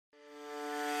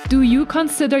Do you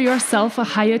consider yourself a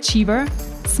high achiever?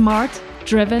 Smart,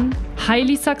 driven,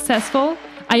 highly successful?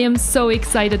 I am so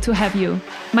excited to have you.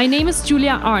 My name is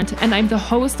Julia Arndt and I'm the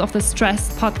host of the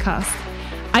Stress Podcast.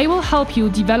 I will help you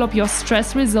develop your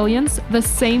stress resilience the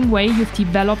same way you've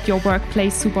developed your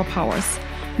workplace superpowers.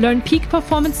 Learn peak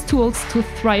performance tools to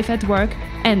thrive at work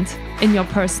and in your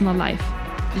personal life.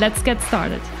 Let's get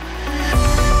started.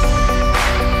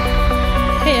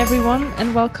 Hey everyone,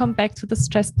 and welcome back to the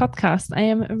Stress Podcast. I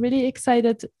am really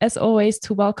excited, as always,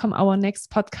 to welcome our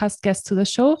next podcast guest to the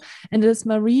show, and it is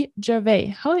Marie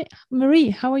Gervais.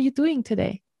 Marie, how are you doing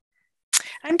today?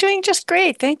 I'm doing just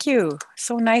great. Thank you.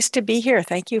 So nice to be here.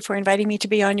 Thank you for inviting me to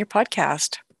be on your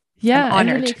podcast. Yeah, I'm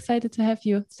really excited to have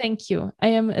you. Thank you.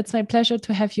 It's my pleasure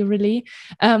to have you, really.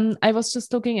 I was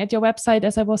just looking at your website,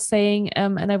 as I was saying,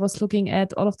 and I was looking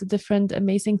at all of the different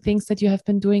amazing things that you have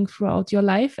been doing throughout your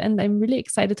life. And I'm really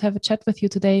excited to have a chat with you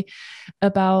today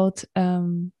about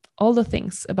all the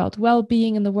things about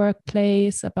well-being in the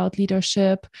workplace, about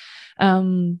leadership.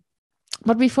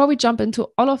 But before we jump into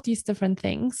all of these different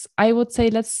things, I would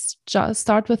say let's just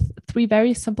start with 3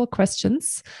 very simple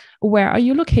questions. Where are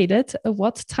you located?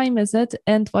 What time is it?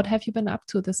 And what have you been up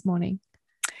to this morning?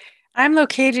 I'm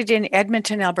located in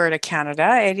Edmonton, Alberta,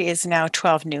 Canada. It is now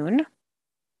 12 noon.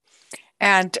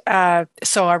 And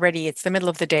so already it's the middle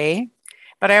of the day.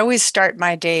 But I always start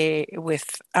my day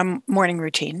with a morning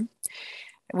routine,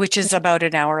 which is about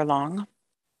an hour long.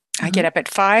 I get up at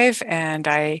 5 and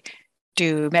I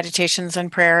do meditations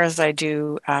and prayers. I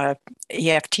do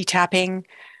EFT tapping.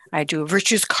 I do a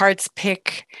virtues cards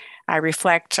pick. I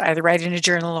reflect, I either write in a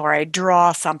journal or I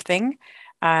draw something.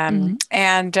 And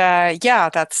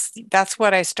that's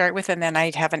what I start with. And then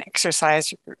I have an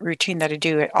exercise routine that I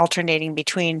do, alternating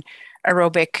between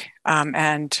aerobic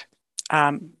and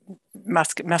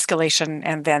musculation.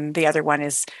 And then the other one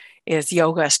is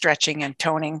yoga, stretching, and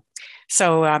toning.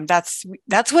 So that's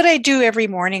what I do every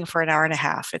morning for an hour and a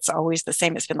half. It's always the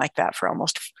same. It's been like that for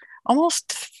almost,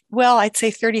 well, I'd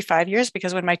say 35 years,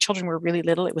 because when my children were really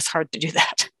little, it was hard to do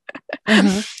that.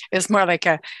 It was more like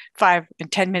a 5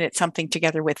 and 10 minute something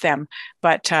together with them.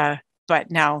 But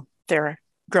now they're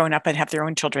grown up and have their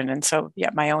own children. And so, yeah,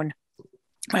 my own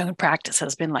practice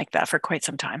has been like that for quite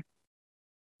some time.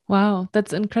 Wow,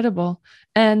 that's incredible.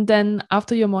 And then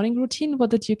after your morning routine, what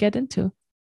did you get into?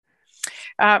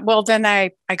 Well, then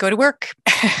I go to work.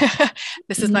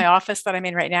 This is my office that I'm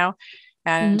in right now.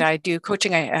 And I do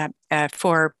coaching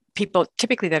for people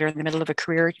typically that are in the middle of a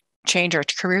career change or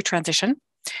career transition.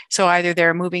 So either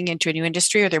they're moving into a new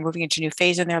industry or they're moving into a new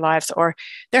phase in their lives, or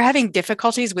they're having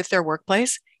difficulties with their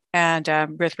workplace and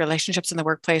with relationships in the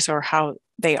workplace, or how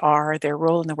they are, their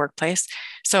role in the workplace.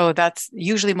 So that's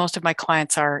usually most of my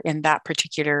clients are in that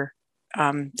particular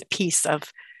piece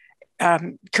of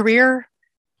career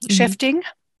shifting.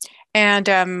 And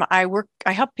I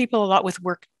help people a lot with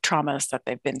work traumas that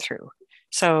they've been through.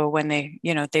 So when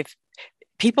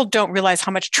people don't realize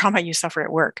how much trauma you suffer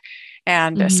at work.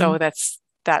 And so that's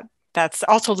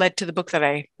also led to the book that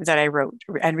I wrote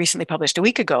and recently published a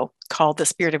week ago, called The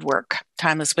Spirit of Work: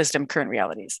 Timeless Wisdom, Current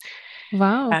Realities.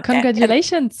 Wow.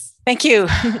 Congratulations. Thank you.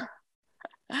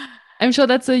 I'm sure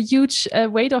that's a huge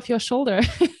weight off your shoulder.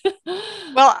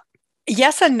 Well,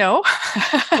 yes and no.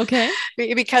 Okay.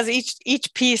 Because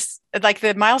each piece, like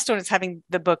the milestone is having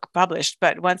the book published,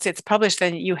 but once it's published,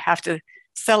 then you have to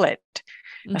sell it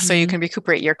so you can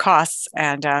recuperate your costs.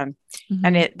 And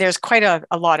there's quite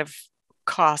a lot of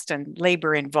cost and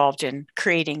labor involved in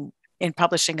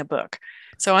publishing a book.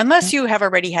 So unless you have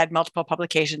already had multiple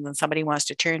publications and somebody wants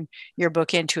to turn your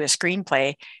book into a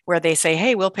screenplay where they say,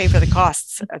 hey, we'll pay for the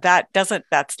costs,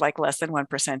 that's like less than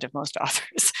 1% of most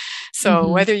authors. So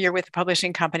whether you're with a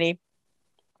publishing company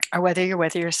or whether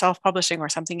you're self-publishing or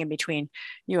something in between,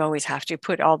 you always have to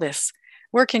put all this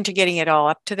work into getting it all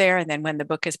up to there. And then when the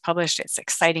book is published, it's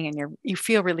exciting and you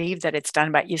feel relieved that it's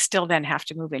done, but you still then have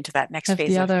to move into that next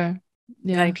phase of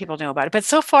letting people know about it. But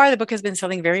so far the book has been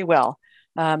selling very well.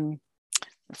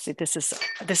 Let's see, this is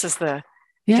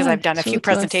because I've done a few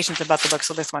presentations about the book.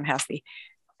 So this one has the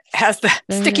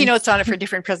sticky notes on it for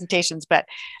different presentations, but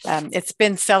it's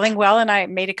been selling well. And I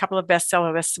made a couple of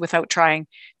bestseller lists without trying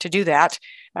to do that,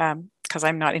 because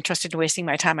I'm not interested in wasting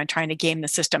my time on trying to game the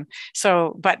system.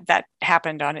 So, but that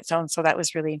happened on its own. So that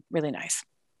was really, really nice.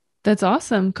 That's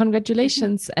awesome.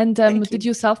 Congratulations. And did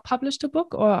you self-publish the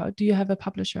book or do you have a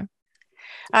publisher?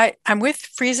 I'm with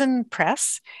Friesen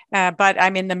Press, but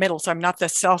I'm in the middle. So I'm not the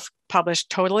self-published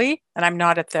totally, and I'm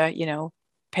not at the,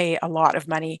 pay a lot of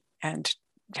money and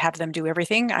have them do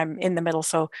everything. I'm in the middle.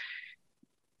 So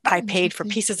I paid for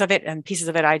pieces of it, and pieces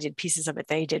of it I did, pieces of it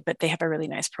they did, but they have a really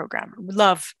nice program.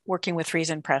 Love working with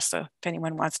Reason Press. So if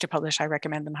anyone wants to publish, I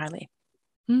recommend them highly.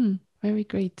 Very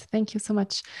great. Thank you so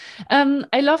much.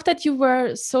 I love that you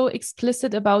were so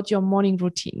explicit about your morning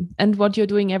routine and what you're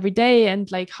doing every day, and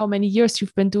like how many years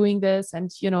you've been doing this.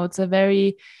 And, you know, it's a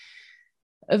very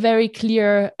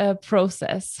clear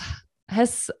process.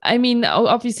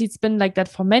 Obviously it's been like that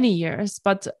for many years,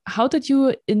 but how did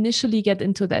you initially get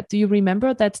into that? Do you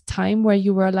remember that time where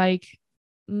you were like,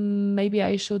 maybe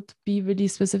I should be really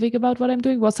specific about what I'm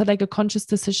doing? Was it like a conscious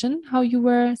decision how you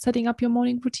were setting up your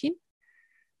morning routine?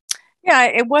 Yeah,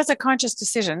 it was a conscious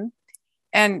decision.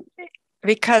 And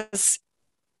because,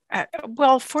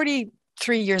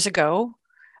 43 years ago,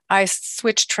 I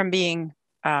switched from being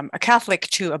a Catholic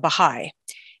to a Baha'i.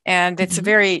 And it's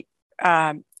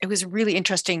it was a really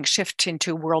interesting shift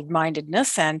into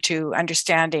world-mindedness and to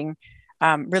understanding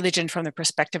religion from the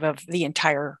perspective of the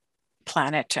entire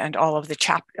planet and all of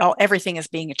the everything as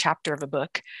being a chapter of a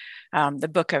book. The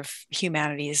book of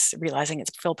humanity's realizing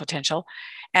its full potential.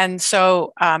 And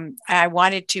so I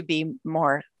wanted to be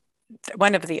more,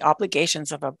 one of the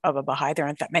obligations of a Baha'i, there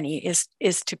aren't that many,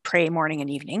 is to pray morning and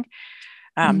evening,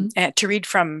 and to read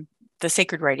from the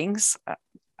sacred writings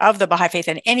of the Baha'i faith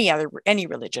and any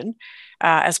religion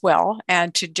as well,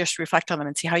 and to just reflect on them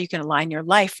and see how you can align your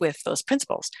life with those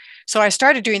principles. So I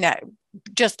started doing that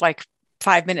just like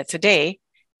 5 minutes a day,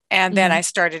 and then I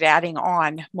started adding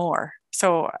on more.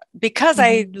 So because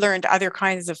I learned other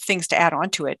kinds of things to add on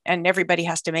to it, and everybody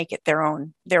has to make it their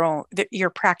own, your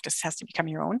practice has to become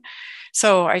your own.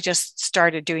 So I just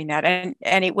started doing that.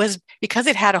 And it was because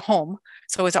it had a home.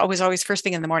 So it was always first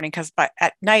thing in the morning, because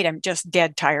at night I'm just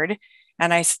dead tired.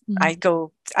 And I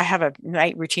have a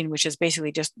night routine, which is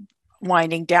basically just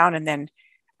winding down and then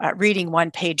reading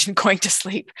one page and going to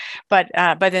sleep. But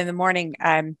in the morning,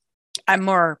 I'm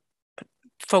more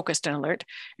focused and alert.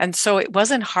 And so it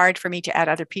wasn't hard for me to add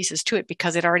other pieces to it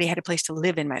because it already had a place to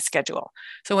live in my schedule.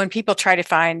 So when people try to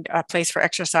find a place for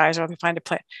exercise, or they find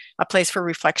a place for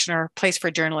reflection or a place for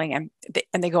journaling,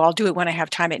 and they go, I'll do it when I have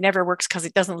time, it never works because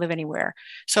it doesn't live anywhere.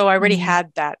 So I already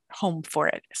had that home for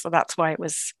it. So that's why it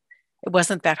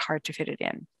wasn't that hard to fit it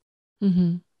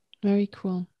in. Very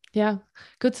cool. Yeah,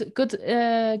 good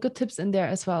tips in there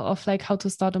as well of like how to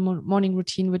start a morning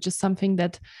routine, which is something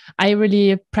that I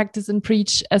really practice and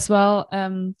preach as well.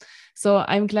 So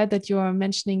I'm glad that you are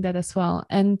mentioning that as well.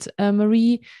 And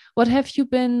Marie, what have you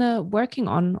been working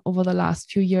on over the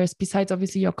last few years, besides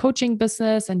obviously your coaching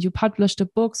business, and you published a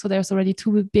book? So there's already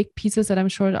 2 big pieces that I'm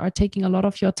sure are taking a lot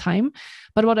of your time.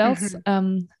 But what else?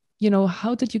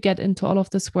 How did you get into all of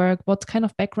this work? What kind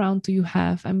of background do you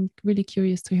have? I'm really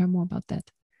curious to hear more about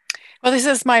that. Well, this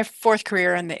is my 4th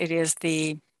career, and it is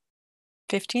the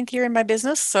 15th year in my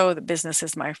business. So the business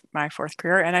is my 4th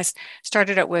career. And I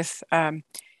started out with a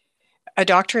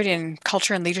doctorate in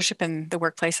culture and leadership in the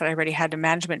workplace. That I already had a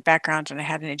management background, and I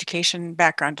had an education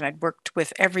background, and I'd worked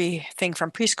with everything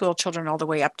from preschool children all the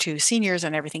way up to seniors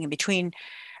and everything in between.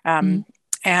 And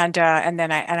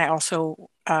then I also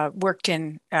worked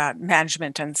in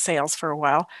management and sales for a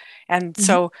while. And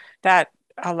so that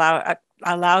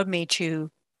allowed me to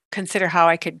consider how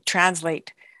I could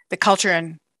translate the culture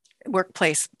and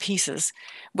workplace pieces,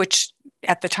 which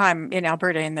at the time in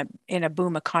Alberta in a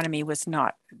boom economy was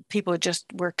not. People just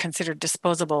were considered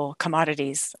disposable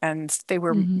commodities, and they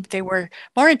were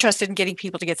more interested in getting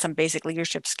people to get some basic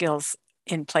leadership skills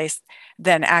in place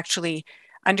than actually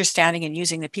understanding and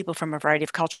using the people from a variety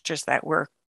of cultures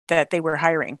that they were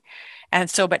hiring. And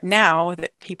so, but now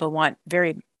that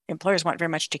employers want very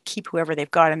much to keep whoever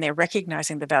they've got, and they're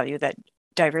recognizing the value that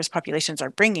diverse populations are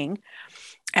bringing.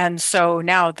 And so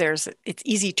now it's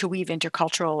easy to weave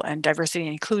intercultural and diversity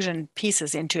and inclusion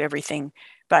pieces into everything.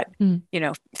 But,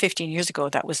 15 years ago,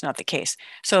 that was not the case.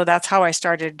 So that's how I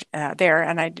started there.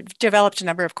 And I developed a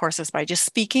number of courses by just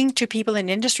speaking to people in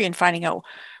industry and finding out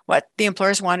what the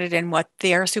employers wanted and what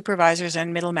their supervisors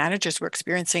and middle managers were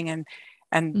experiencing.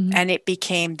 And it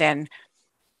became then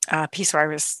a piece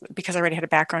where because I already had a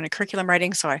background in curriculum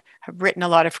writing. So I have written a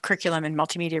lot of curriculum and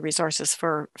multimedia resources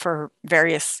for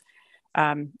various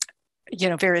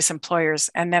various employers.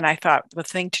 And then I thought the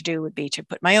thing to do would be to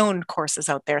put my own courses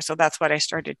out there. So that's what I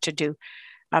started to do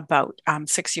about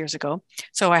 6 years ago.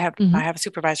 So I have a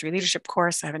supervisory leadership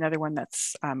course. I have another one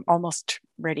that's almost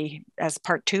ready as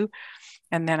part 2.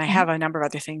 And then I have a number of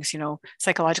other things,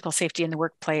 psychological safety in the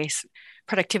workplace,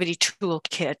 productivity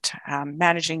toolkit,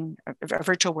 managing a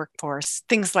virtual workforce,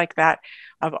 things like that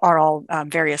are all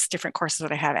various different courses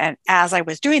that I have. And as I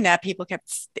was doing that, people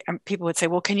would say,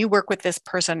 well, can you work with this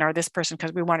person or this person?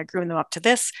 Because we want to groom them up to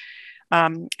this.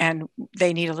 and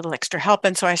they need a little extra help.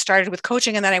 And so I started with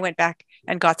coaching, and then I went back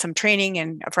and got some training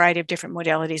in a variety of different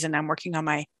modalities. And I'm working on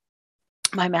my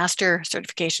master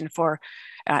certification for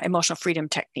emotional freedom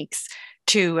techniques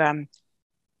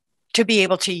to be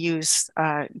able to use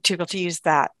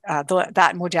that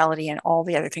modality and all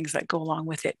the other things that go along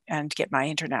with it, and get my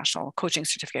international coaching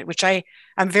certificate, which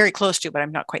I'm very close to, but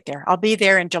I'm not quite there. I'll be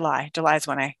there in July. July is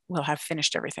when I will have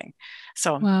finished everything.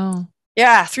 So wow.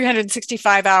 Yeah,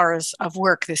 365 hours of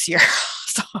work this year.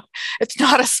 So it's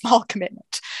not a small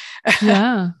commitment.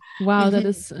 Yeah. Wow, that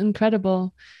is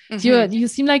incredible. You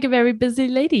seem like a very busy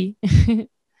lady.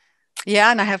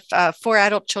 Yeah, and I have 4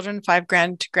 adult children, 5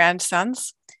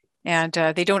 grandsons, and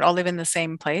they don't all live in the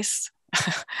same place.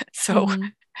 So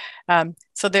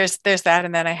so there's that,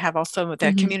 and then I have also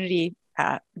the community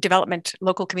development,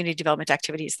 local community development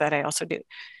activities that I also do.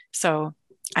 So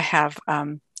I have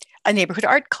a neighborhood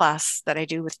art class that I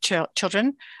do with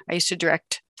children. I used to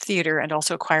direct theater and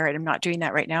also choir, and I'm not doing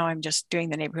that right now. I'm just doing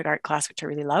the neighborhood art class, which I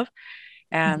really love.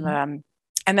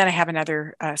 And then I have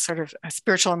another sort of a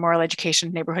spiritual and moral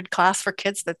education neighborhood class for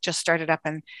kids that just started up,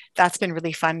 and that's been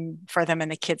really fun for them.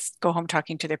 And the kids go home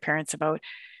talking to their parents about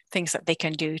things that they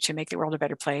can do to make the world a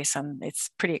better place, and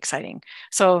it's pretty exciting.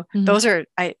 So those are,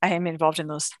 I am involved in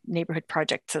those neighborhood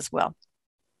projects as well.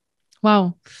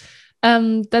 Wow.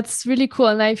 That's really cool.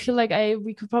 And I feel like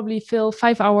we could probably fill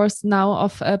 5 hours now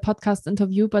of a podcast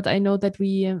interview, but I know that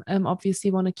we obviously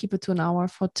want to keep it to an hour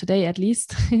for today at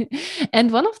least.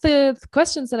 And one of the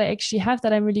questions that I actually have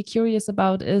that I'm really curious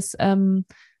about is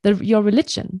your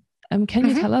religion. Can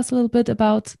you tell us a little bit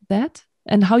about that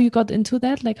and how you got into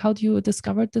that? Like, how you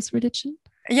discovered this religion?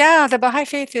 Yeah, the Baha'i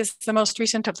faith is the most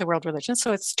recent of the world religions.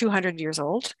 So it's 200 years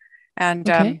old. And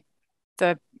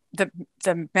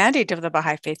the mandate of the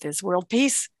Baha'i faith is world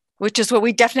peace, which is what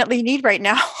we definitely need right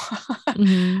now.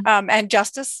 And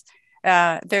justice.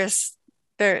 The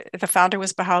founder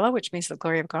was Baha'u'llah, which means the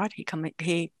glory of God. He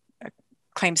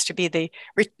claims to be the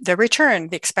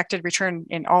expected return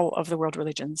in all of the world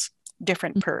religions,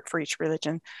 different for each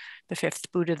religion. The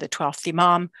 5th Buddha, the 12th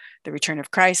Imam, the return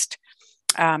of Christ,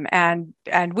 and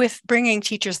with bringing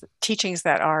teachings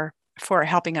that are for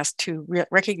helping us to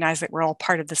recognize that we're all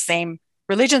part of the same.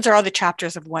 Religions are all the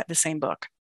chapters of the same book.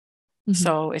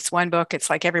 So it's one book. It's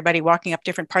like everybody walking up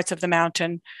different parts of the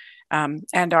mountain.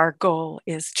 And our goal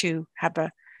is to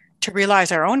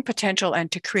realize our own potential and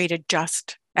to create a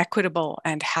just, equitable,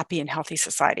 and happy and healthy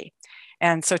society.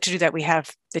 And so to do that, we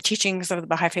have the teachings of the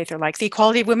Baha'i faith are like the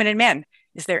equality of women and men.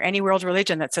 Is there any world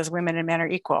religion that says women and men are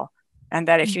equal? And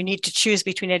that if you need to choose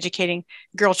between educating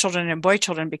girl children and boy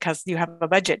children because you have a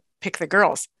budget, pick the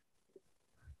girls.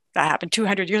 That happened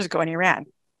 200 years ago in Iran.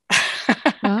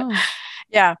 Wow.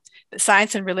 Yeah.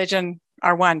 Science and religion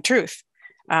are one truth.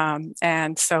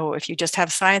 And so if you just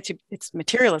have science, it's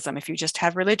materialism. If you just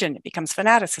have religion, it becomes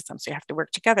fanaticism. So you have to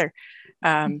work together.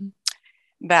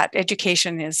 That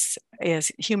education is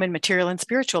human, material, and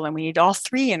spiritual. And we need all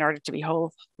 3 in order to be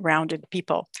whole-rounded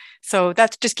people. So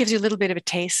that just gives you a little bit of a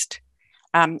taste.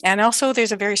 And also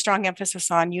there's a very strong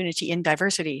emphasis on unity in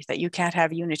diversity, that you can't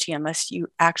have unity unless you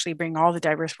actually bring all the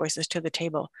diverse voices to the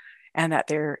table, and that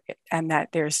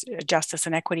there's justice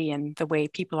and equity in the way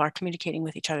people are communicating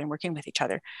with each other and working with each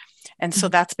other. And so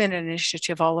that's been an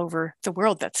initiative all over the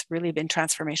world that's really been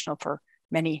transformational for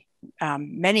many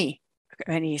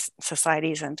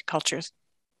societies and cultures.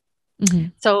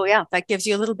 So yeah, that gives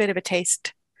you a little bit of a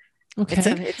taste. Okay.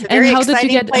 It's a very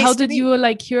exciting place. How did you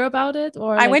hear about it?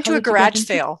 Or I went to a garage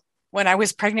sale when I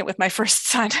was pregnant with my first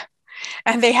son,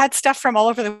 and they had stuff from all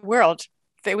over the world.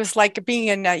 It was like being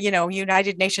in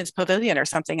United Nations Pavilion or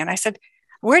something. And I said,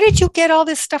 "Where did you get all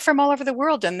this stuff from all over the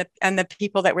world?" And the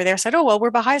people that were there said, "Oh, well, we're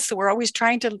Baha'is, so we're always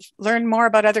trying to learn more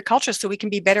about other cultures so we can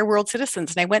be better world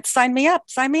citizens." And I went, sign me up.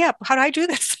 How do I do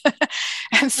this?"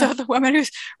 And so the woman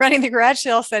who's running the garage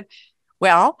sale said,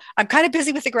 "Well, I'm kind of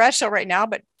busy with the garage sale right now,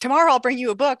 but tomorrow I'll bring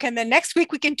you a book, and then next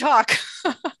week we can talk."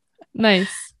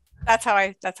 Nice. That's how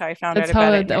I found out about it. That's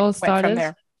how it all started. From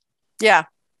there. Yeah.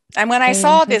 And when I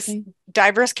saw this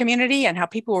diverse community and how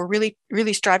people were really,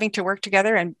 really striving to work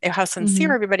together, and how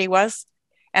sincere everybody was,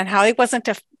 and how it wasn't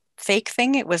a fake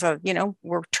thing, it was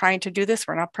we're trying to do this.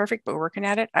 We're not perfect, but we're working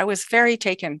at it. I was very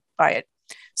taken by it.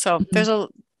 So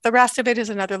the rest of it is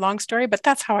another long story, but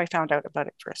that's how I found out about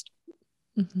it first.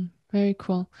 Very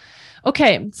cool.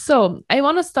 Okay, so I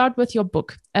want to start with your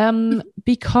book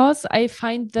because I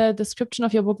find the description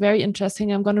of your book very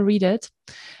interesting. I'm going to read it.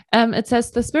 It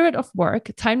says the spirit of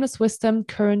work, timeless wisdom,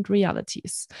 current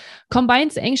realities,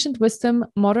 combines ancient wisdom,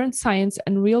 modern science,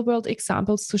 and real-world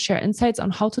examples to share insights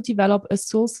on how to develop a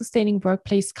soul-sustaining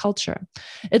workplace culture.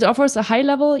 It offers a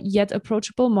high-level yet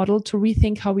approachable model to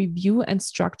rethink how we view and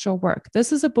structure work.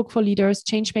 This is a book for leaders,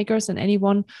 change makers, and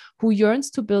anyone who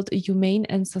yearns to build a humane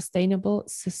and sustainable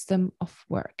system of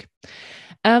work.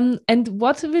 And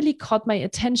what really caught my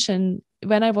attention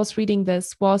when I was reading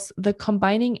this was the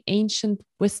combining ancient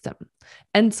wisdom.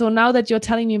 And so now that you're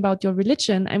telling me about your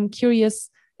religion, I'm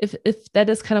curious if that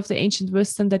is kind of the ancient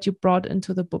wisdom that you brought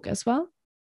into the book as well.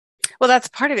 Well, that's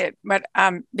part of it, but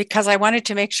because I wanted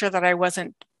to make sure that I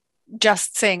wasn't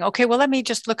just saying, okay, well, let me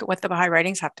just look at what the Baha'i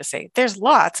writings have to say. There's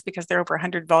lots because there are over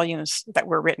 100 volumes that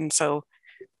were written. So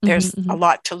there's a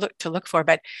lot to look for,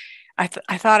 but I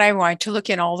thought I wanted to look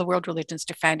in all the world religions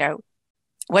to find out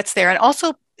what's there. And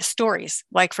also stories,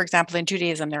 like, for example, in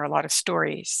Judaism, there are a lot of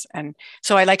stories. And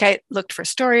so I looked for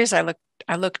stories. I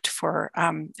looked for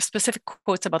specific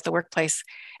quotes about the workplace,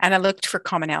 and I looked for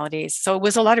commonalities. So it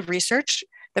was a lot of research.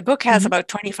 The book has about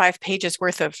 25 pages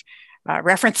worth of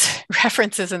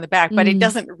references in the back, but it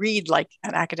doesn't read like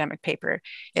an academic paper.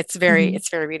 It's very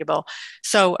readable.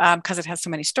 So because it has so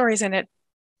many stories in it.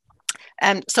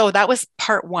 And so that was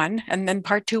part one. And then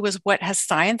part two was what has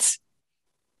science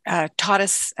taught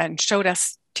us and showed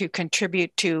us to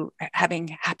contribute to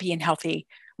having happy and healthy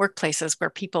workplaces where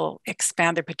people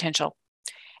expand their potential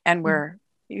and where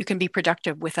you can be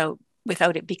productive without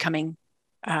it becoming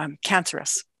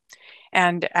cancerous.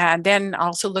 And then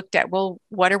also looked at, well,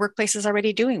 what are workplaces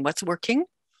already doing? What's working?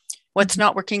 What's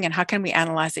not working? And how can we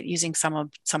analyze it using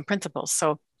some principles?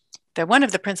 So one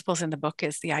of the principles in the book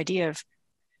is the idea of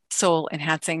soul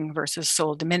enhancing versus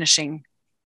soul diminishing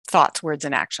thoughts, words,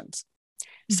 and actions.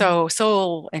 So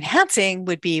soul enhancing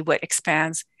would be what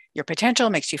expands your potential,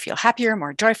 makes you feel happier,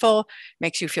 more joyful,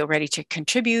 makes you feel ready to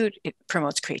contribute. It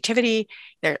promotes creativity.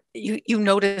 You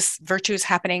notice virtues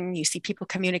happening. You see people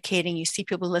communicating. You see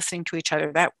people listening to each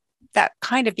other. That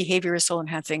kind of behavior is soul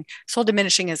enhancing. Soul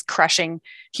diminishing is crushing,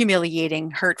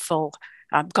 humiliating, hurtful,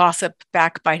 gossip,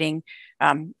 backbiting,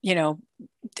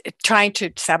 trying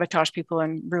to sabotage people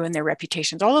and ruin their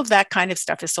reputations. All of that kind of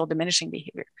stuff is soul diminishing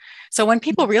behavior. So when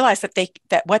people realize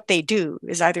that what they do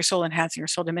is either soul enhancing or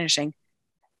soul diminishing,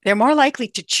 they're more likely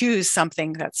to choose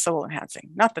something that's soul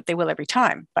enhancing. Not that they will every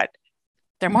time, but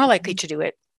they're more likely to do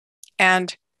it.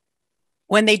 And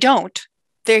when they don't,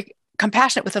 they're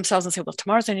compassionate with themselves and say, well,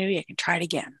 tomorrow's a new day, I can try it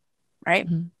again, right?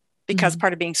 Because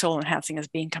part of being soul enhancing is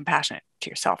being compassionate to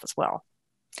yourself as well.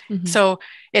 So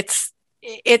that's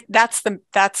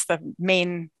the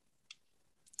main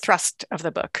thrust of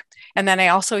the book. And then I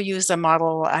also use a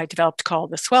model I developed called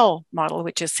the S.W.E.L model,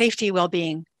 which is safety,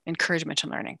 well-being, encouragement,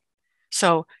 and learning.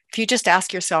 So if you just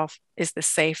ask yourself, is this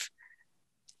safe?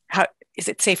 Is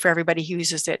it safe for everybody who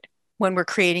uses it? When we're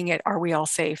creating it, are we all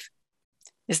safe?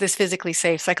 Is this physically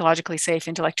safe, psychologically safe,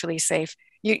 intellectually safe?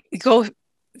 You go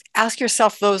ask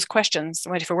yourself those questions.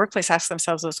 If a workplace asks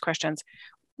themselves those questions,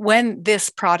 when this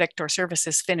product or service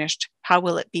is finished, how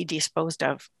will it be disposed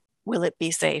of? Will it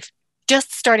be safe?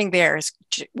 Just starting there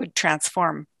would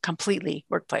transform completely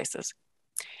workplaces.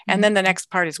 And then the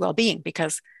next part is well-being,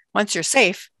 because once you're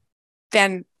safe,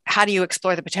 then how do you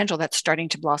explore the potential that's starting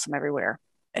to blossom everywhere?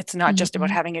 It's not just about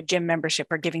having a gym membership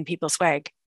or giving people swag.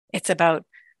 It's about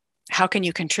how can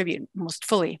you contribute most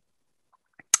fully,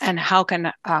 and how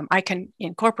can I can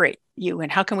incorporate you,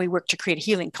 and how can we work to create a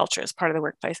healing culture as part of the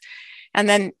workplace? And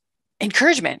then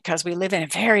encouragement, because we live in a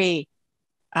very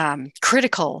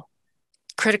critical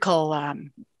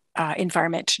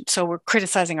environment. So we're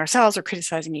criticizing ourselves, we're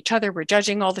criticizing each other, we're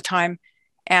judging all the time,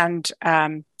 and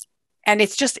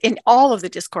it's just in all of the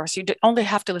discourse. You only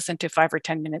have to listen to 5 or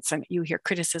 10 minutes, and you hear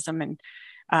criticism and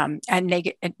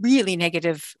really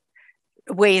negative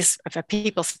ways of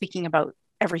people speaking about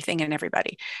everything and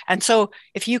everybody. And so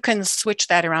if you can switch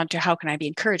that around to how can I be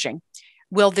encouraging?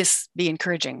 Will this be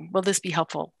encouraging? Will this be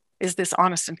helpful? Is this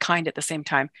honest and kind at the same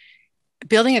time?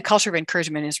 Building a culture of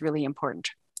encouragement is really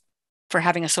important for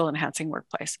having a soul enhancing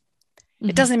workplace.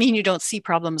 It doesn't mean you don't see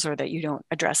problems or that you don't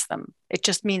address them. It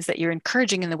just means that you're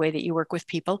encouraging in the way that you work with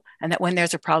people, and that when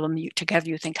there's a problem, together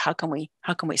you think, how can we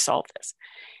solve this?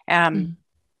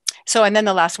 So, and then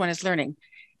the last one is learning.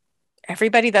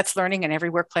 Everybody that's learning and every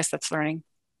workplace that's learning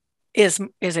is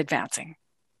advancing.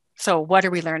 So what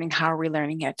are we learning? How are we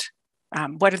learning it?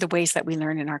 What are the ways that we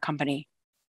learn in our company?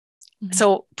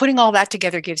 So putting all that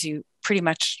together gives you pretty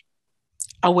much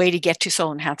a way to get to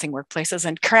soul enhancing workplaces,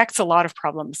 and corrects a lot of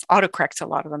problems, autocorrects a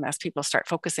lot of them as people start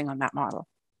focusing on that model.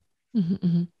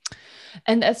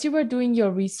 And as you were doing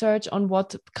your research on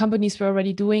what companies were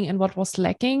already doing and what was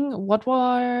lacking, what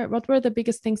were the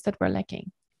biggest things that were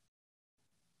lacking?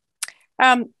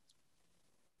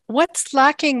 What's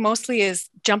lacking mostly is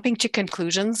jumping to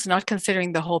conclusions, not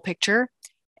considering the whole picture,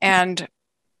 and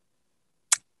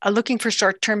looking for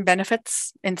short-term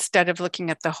benefits instead of looking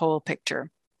at the whole picture.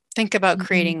 Think about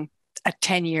creating a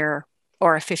 10-year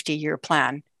or a 50-year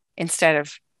plan instead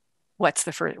of what's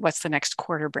the next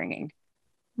quarter bringing.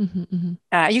 You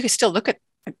can still look at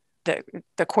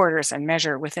the quarters and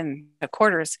measure within the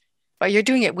quarters, but you're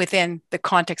doing it within the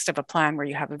context of a plan where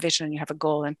you have a vision and you have a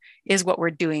goal, and is what we're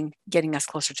doing getting us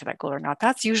closer to that goal or not?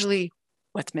 That's usually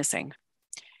what's missing.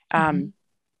 And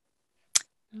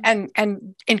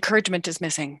encouragement is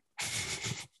missing.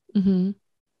 And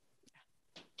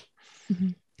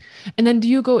then do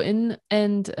you go in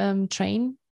and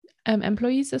train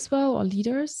employees as well, or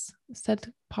leaders? Is that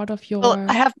part of your... Well,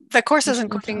 I have the courses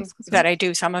and coaching that I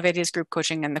do. Some of it is group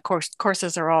coaching, and the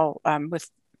courses are all with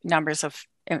numbers of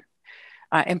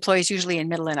employees, usually in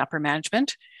middle and upper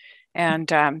management.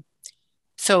 And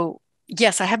so,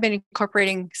 yes, I have been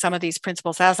incorporating some of these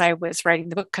principles as I was writing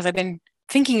the book, because I've been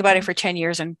thinking about it for 10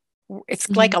 years, and it's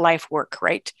like a life work,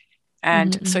 right?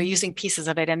 And so using pieces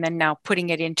of it and then now putting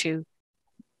it into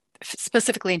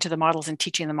specifically into the models and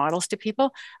teaching the models to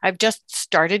people. I've just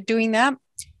started doing that,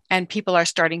 and people are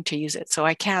starting to use it. So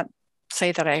I can't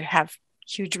say that I have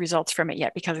huge results from it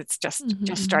yet, because it's just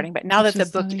starting. But now that the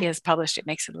book is published, it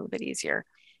makes it a little bit easier.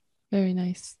 Very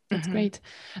nice. That's great.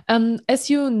 As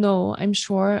you know, I'm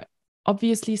sure,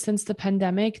 obviously, since the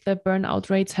pandemic, the burnout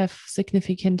rates have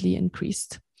significantly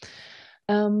increased.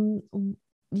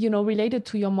 Related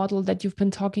to your model that you've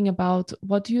been talking about,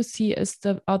 what do you see as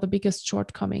are the biggest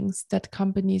shortcomings that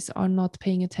companies are not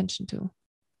paying attention to?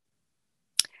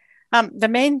 The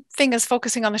main thing is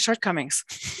focusing on the shortcomings.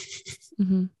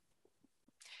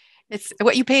 It's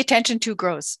what you pay attention to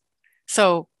grows.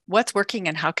 So what's working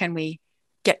and how can we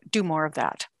do more of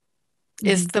that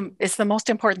is the most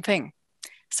important thing.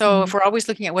 So if we're always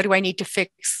looking at what do I need to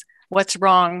fix, what's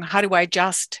wrong, how do I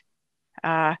adjust,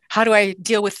 how do I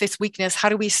deal with this weakness, how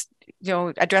do we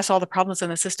address all the problems in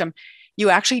the system, you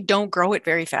actually don't grow it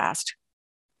very fast.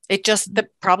 The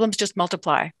problems just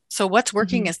multiply. So what's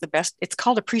working is the best. It's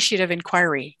called appreciative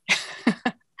inquiry.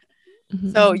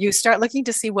 So you start looking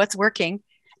to see what's working,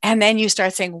 and then you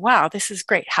start saying, wow, this is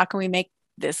great. How can we make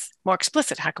this more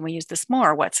explicit? How can we use this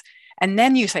more? And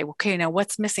then you say, okay, now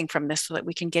what's missing from this so that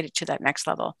we can get it to that next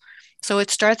level? So it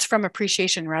starts from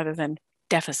appreciation rather than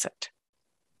deficit.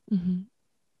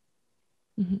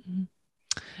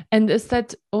 And is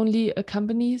that only a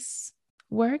company's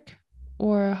work,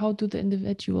 or how do the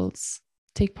individuals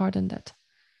take part in that?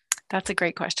 That's a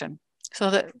great question.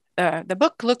 So the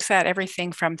book looks at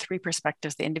everything from three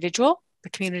perspectives: the individual, the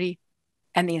community,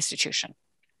 and the institution.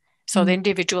 So the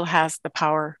individual has the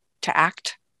power to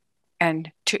act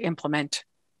and to implement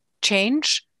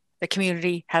change. The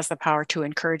community has the power to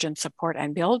encourage and support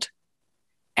and build.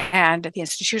 And the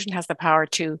institution has the power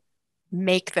to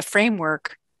make the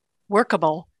framework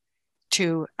workable,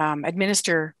 to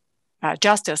administer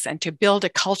justice, and to build a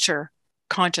culture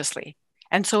consciously.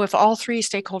 And so if all three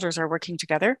stakeholders are working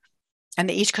together and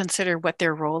they each consider what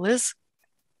their role is,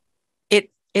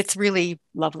 it's really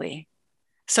lovely.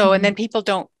 So, and then people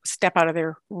don't step out of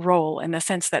their role, in the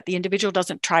sense that the individual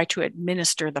doesn't try to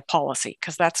administer the policy,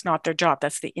 because that's not their job.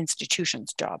 That's the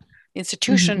institution's job. The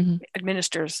institution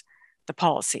administers the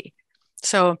policy.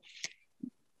 So,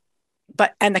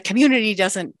 and the community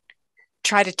doesn't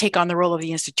try to take on the role of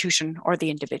the institution or the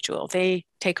individual. They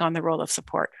take on the role of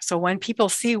support. So when people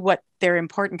see what their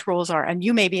important roles are, and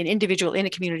you may be an individual in a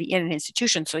community, in an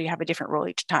institution, so you have a different role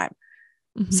each time.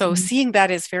 So seeing that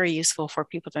is very useful for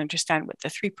people to understand what the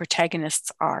three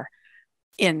protagonists are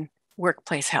in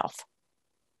workplace health: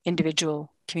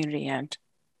 individual, community, and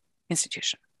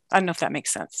institution. I don't know if that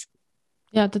makes sense.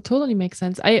 Yeah, that totally makes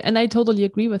sense. I totally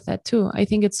agree with that too. I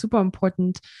think it's super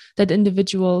important that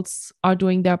individuals are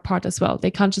doing their part as well.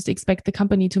 They can't just expect the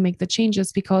company to make the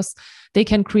changes, because they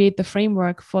can create the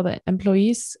framework for the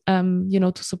employees,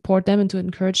 to support them and to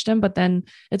encourage them. But then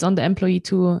it's on the employee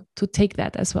to take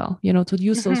that as well, to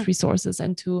use those resources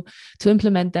and to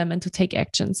implement them and to take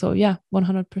action. So yeah,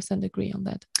 100% agree on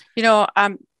that.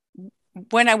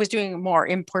 When I was doing more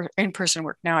in-person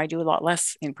work, now I do a lot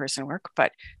less in-person work,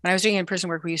 but when I was doing in-person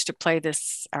work, we used to play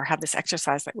this, or have this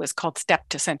exercise that was called step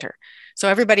to center. So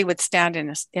everybody would stand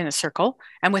in a circle,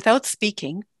 and without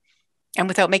speaking and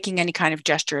without making any kind of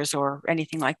gestures or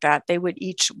anything like that, they would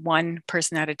each, one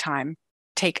person at a time,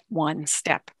 take one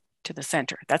step to the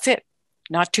center. That's it.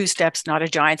 Not two steps, not a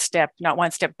giant step, not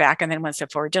one step back and then one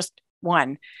step forward, just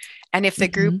one. And if the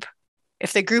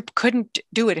group couldn't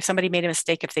do it, if somebody made a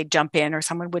mistake, if they jump in or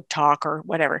someone would talk or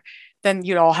whatever, then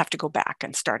you'd all have to go back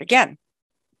and start again.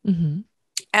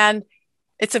 And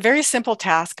it's a very simple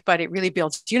task, but it really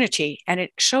builds unity. And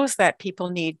it shows that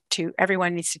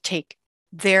everyone needs to take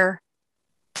their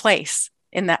place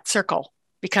in that circle,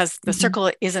 because the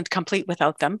circle isn't complete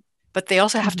without them, but they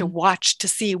also have to watch to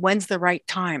see when's the right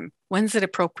time, when's it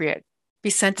appropriate, be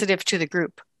sensitive to the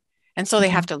group. And so they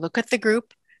have to look at the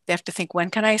group. They have to think, when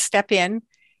can I step in?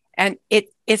 And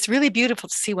it's really beautiful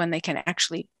to see when they can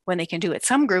do it.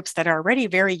 Some groups that are already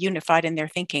very unified in their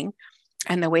thinking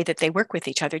and the way that they work with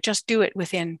each other just do it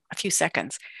within a few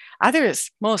seconds.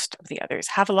 Most of the others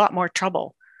have a lot more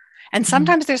trouble. And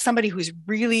sometimes there's somebody who's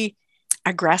really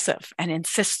aggressive and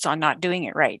insists on not doing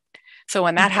it right. So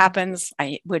when that happens,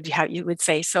 you would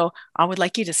say, so I would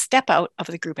like you to step out of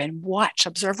the group and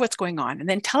observe what's going on, and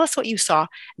then tell us what you saw.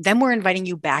 Then we're inviting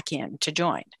you back in to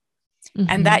join.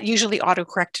 And that usually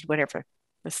auto-corrected whatever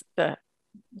the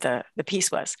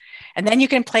piece was. And then you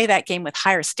can play that game with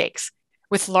higher stakes,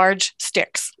 with large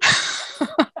sticks.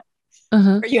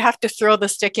 Where you have to throw the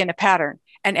stick in a pattern,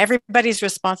 and everybody's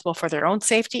responsible for their own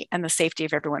safety and the safety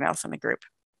of everyone else in the group.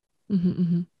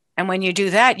 And when you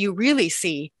do that, you really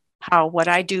see how what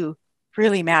I do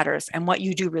really matters, and what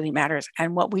you do really matters,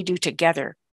 and what we do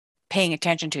together, paying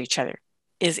attention to each other,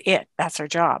 that's our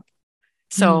job.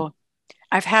 So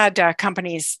I've had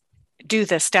companies do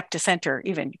the step to center.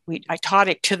 I taught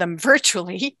it to them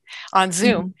virtually on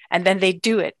Zoom, and then they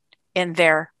do it in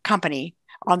their company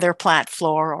on their plant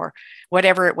floor or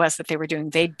whatever it was that they were doing.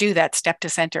 They do that step to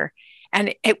center,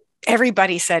 and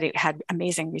everybody said it had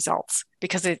amazing results,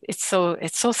 because it's so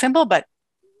simple, but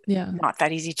not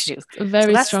that easy to do. A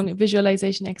very strong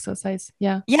visualization exercise.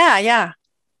 Yeah.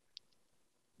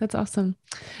 That's awesome.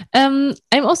 I'm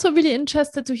also really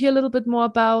interested to hear a little bit more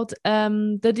about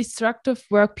the destructive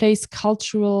workplace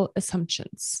cultural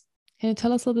assumptions. Can you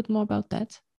tell us a little bit more about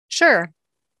that? Sure.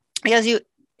 Because you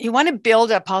want to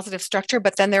build a positive structure,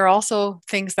 but then there are also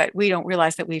things that we don't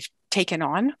realize that we've taken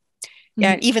on.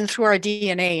 And even through our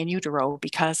DNA in utero,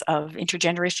 because of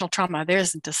intergenerational trauma, there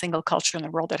isn't a single culture in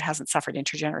the world that hasn't suffered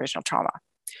intergenerational trauma.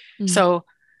 So,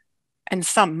 and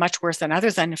some much worse than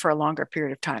others, and for a longer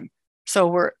period of time.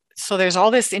 So there's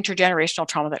all this intergenerational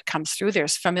trauma that comes through.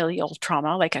 There's familial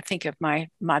trauma. Like I think of my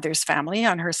mother's family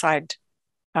on her side,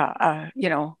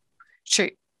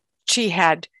 she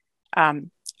had,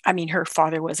 her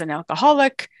father was an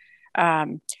alcoholic.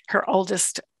 Her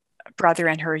oldest brother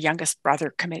and her youngest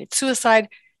brother committed suicide.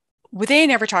 They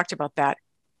never talked about that.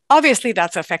 Obviously,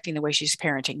 that's affecting the way she's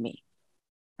parenting me,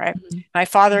 right? My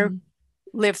father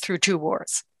lived through 2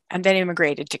 wars and then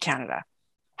immigrated to Canada.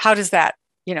 How does that,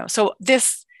 so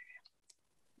this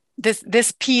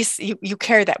piece, you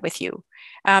carry that with you.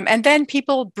 And then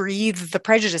people breathe the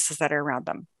prejudices that are around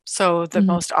them. So the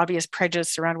most obvious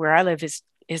prejudice around where I live is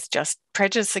just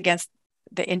prejudice against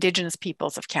the Indigenous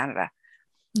peoples of Canada.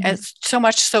 And so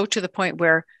much so to the point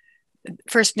where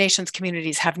First Nations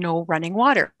communities have no running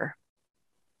water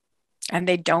and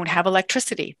they don't have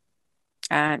electricity.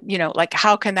 And,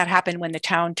 how can that happen when the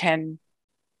town 10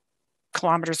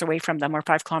 kilometers away from them or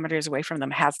 5 kilometers away from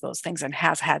them has those things and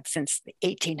has had since the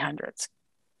 1800s?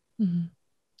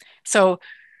 So,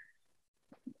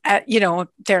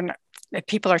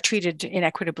 people are treated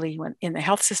inequitably in the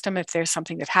health system. If there's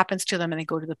something that happens to them and they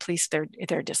go to the police,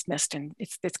 they're dismissed and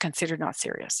it's considered not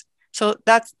serious. So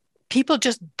that's, people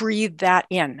just breathe that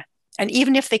in. And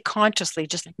even if they consciously,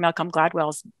 just like Malcolm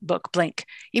Gladwell's book, Blink,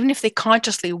 even if they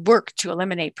consciously work to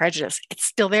eliminate prejudice, it's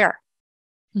still there.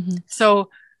 So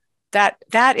that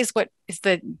is what is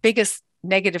the biggest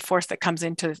negative force that comes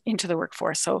into the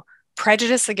workforce. So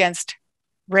prejudice against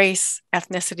race,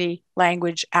 ethnicity,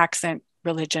 language, accent,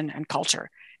 religion, and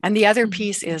culture. And the other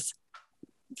piece is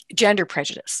gender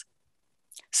prejudice.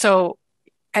 So,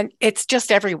 and it's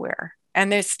just everywhere.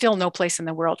 And there's still no place in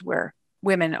the world where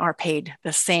women are paid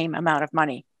the same amount of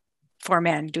money for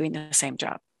men doing the same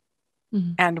job.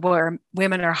 And where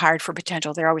women are hired for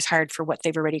potential, they're always hired for what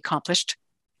they've already accomplished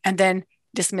and then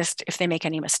dismissed if they make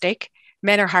any mistake.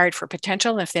 Men are hired for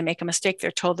potential, and if they make a mistake,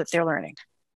 they're told that they're learning.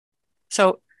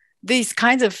 So these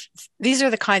are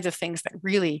the kinds of things that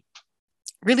really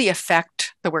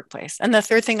affect the workplace. And the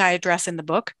third thing I address in the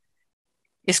book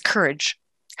is courage.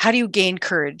 How do you gain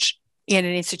courage in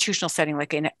an institutional setting,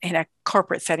 like in a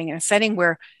corporate setting, in a setting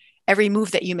where every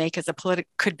move that you make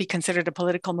could be considered a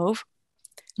political move?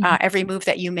 Every move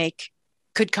that you make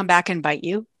could come back and bite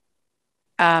you.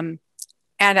 And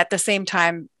at the same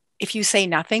time, if you say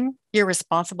nothing, you're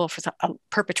responsible for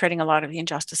perpetrating a lot of the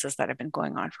injustices that have been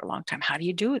going on for a long time. How do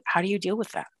you do it? How do you deal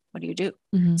with that? What do you do?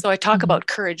 So I talk about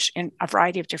courage in a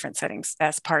variety of different settings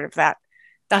as part of that.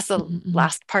 That's the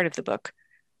last part of the book.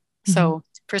 So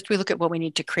first we look at what we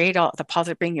need to create all the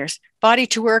positive, bring your body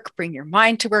to work, bring your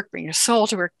mind to work, bring your soul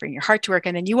to work, bring your heart to work.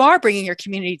 And then you are bringing your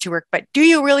community to work, but do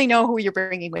you really know who you're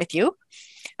bringing with you?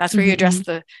 That's where you address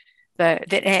the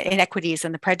inequities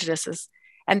and the prejudices.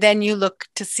 And then you look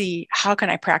to see, how can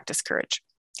I practice courage?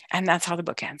 And that's how the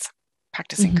book ends,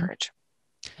 practicing courage.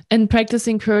 And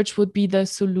practicing courage would be the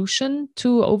solution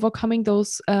to overcoming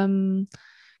those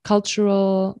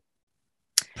cultural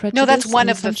prejudice? No, that's one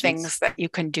of the things that you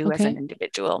can do as an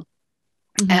individual.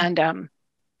 And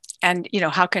you know,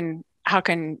 how can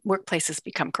workplaces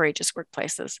become courageous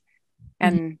workplaces?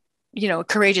 And you know,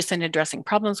 courageous in addressing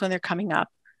problems when they're coming up,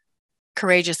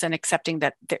 courageous in accepting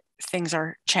that trends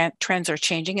are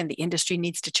changing and the industry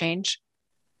needs to change.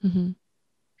 You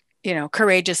know,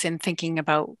 courageous in thinking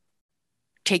about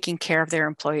taking care of their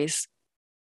employees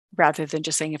rather than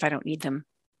just saying, if I don't need them,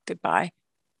 goodbye.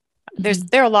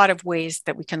 There are a lot of ways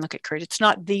that we can look at courage. It's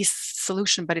not the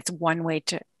solution, but it's one way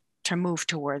to move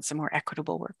towards a more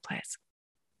equitable workplace.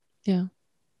 Yeah,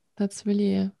 that's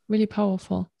really, really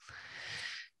powerful.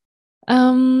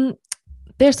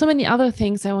 There's so many other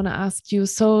things I want to ask you.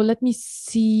 So let me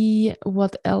see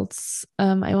what else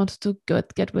I wanted to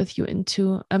get with you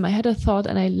into. I had a thought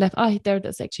and I left. There it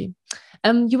is actually.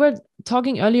 You were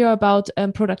talking earlier about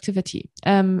productivity.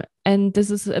 And this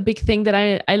is a big thing that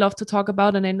I love to talk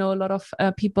about. And I know a lot of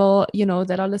people, you know,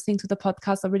 that are listening to the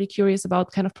podcast are really curious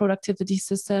about kind of productivity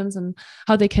systems and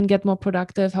how they can get more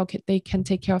productive, how they can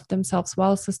take care of themselves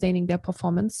while sustaining their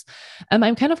performance.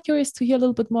 I'm kind of curious to hear a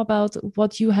little bit more about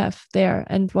what you have there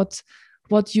and what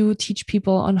you teach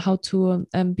people on how to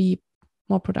be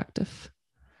more productive.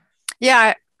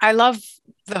 Yeah, I love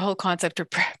the whole concept of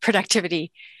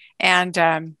productivity. And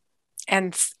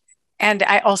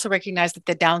I also recognize that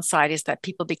the downside is that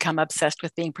people become obsessed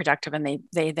with being productive and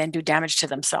they then do damage to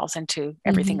themselves and to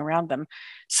everything around them.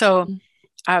 So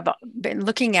I've been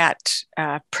looking at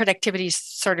productivity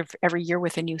sort of every year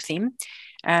with a new theme.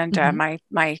 And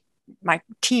my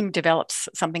team develops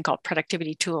something called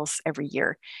productivity tools every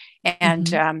year.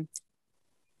 And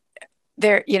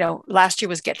there, you know, last year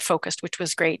was Get Focused, which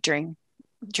was great during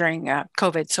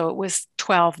COVID. So it was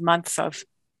 12 months of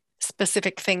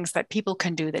specific things that people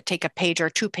can do that take a page or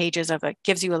 2 pages of it,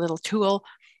 gives you a little tool,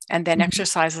 and then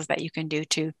exercises that you can do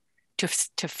to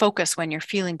focus when you're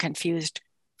feeling confused,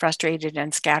 frustrated,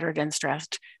 and scattered and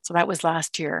stressed. So that was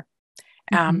last year.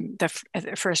 The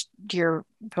first year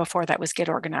before that was Get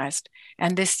Organized,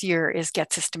 and this year is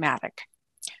Get Systematic.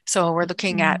 So we're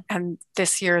looking at, and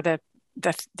this year the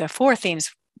 4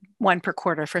 themes, 1 per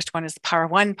quarter. First one is the power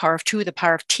of 1, power of 2, the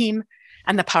power of team,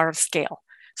 and the power of scale.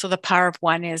 So the power of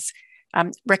 1 is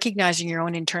recognizing your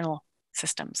own internal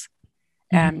systems.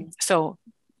 So,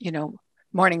 you know,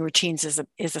 morning routines is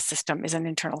a system, is an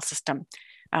internal system.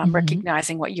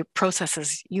 Recognizing what your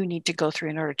processes you need to go through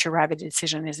in order to arrive at a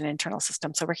decision is an internal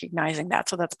system. So recognizing that.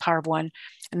 So that's power of 1.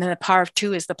 And then the power of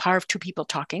 2 is the power of 2 people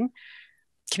talking,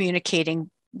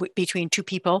 communicating between 2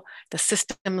 people, the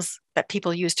systems that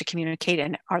people use to communicate,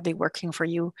 and are they working for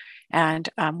you, and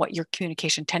what your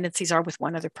communication tendencies are with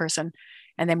one other person,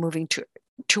 and then moving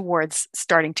towards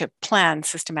starting to plan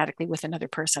systematically with another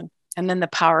person. And then the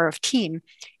power of team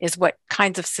is what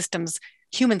kinds of systems,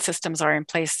 human systems, are in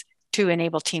place to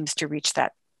enable teams to reach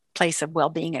that place of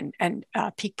well-being and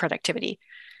peak productivity.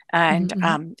 And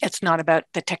it's not about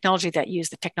the technology that you use.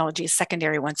 The technology is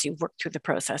secondary. Once you work through the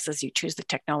processes, you choose the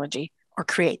technology or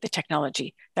create the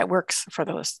technology that works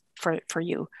for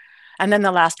you. And then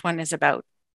the last one is about,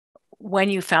 when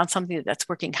you found something that's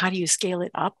working, how do you scale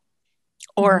it up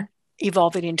or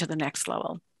evolve it into the next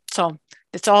level? So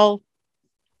it's all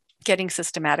getting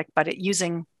systematic, but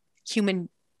using human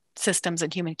systems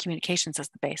and human communications as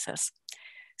the basis.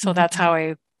 So that's how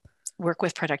I work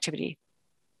with productivity.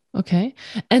 Okay.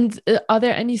 And are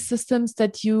there any systems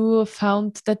that you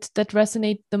found that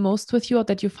resonate the most with you, or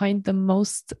that you find the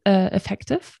most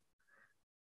effective?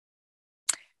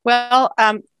 Well,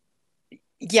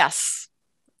 yes,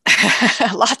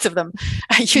 lots of them.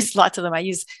 I use lots of them. I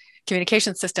use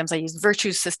communication systems. I use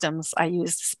virtue systems. I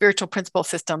use spiritual principle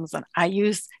systems, and I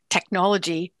use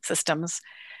technology systems.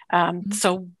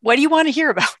 So what do you want to hear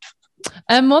about?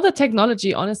 More the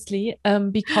technology, honestly,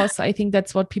 because I think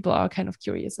that's what people are kind of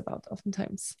curious about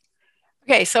oftentimes.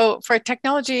 Okay, so for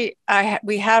technology,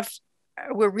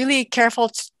 we're really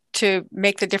careful to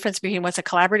make the difference between what's a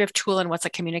collaborative tool and what's a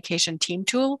communication team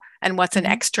tool, and what's an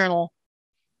external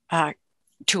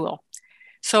tool.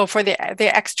 So for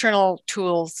the external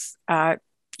tools,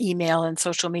 email and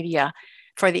social media.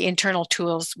 For the internal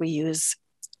tools, we use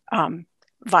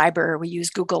Viber, we use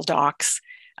Google Docs.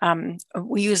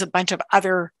 We use a bunch of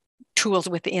other tools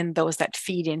within those that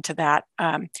feed into that.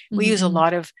 We use a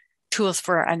lot of tools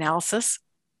for analysis,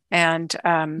 and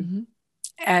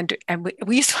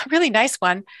we use a really nice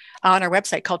one on our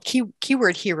website called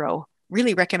Keyword Hero.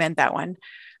 Really recommend that one.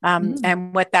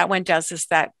 And what that one does is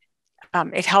that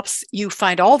it helps you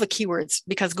find all the keywords,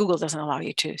 because Google doesn't allow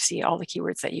you to see all the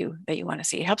keywords that you want to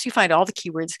see. It helps you find all the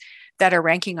keywords that are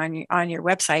ranking on your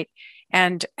website,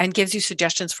 and gives you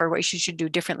suggestions for what you should do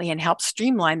differently and helps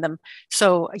streamline them.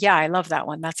 So yeah, I love that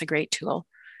one. That's a great tool.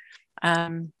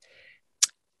 And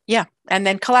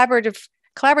then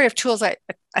collaborative tools. I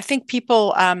think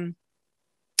people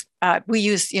we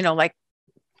use,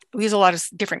 we use a lot of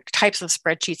different types of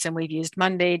spreadsheets, and we've used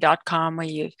Monday.com.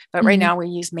 But right now we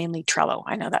use mainly Trello.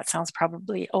 I know that sounds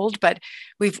probably old, but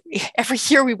every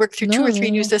year we work through 2 or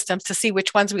 3 new systems to see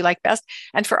which ones we like best.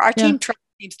 And for our team, Trello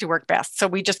seems to work best. So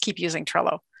we just keep using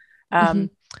Trello.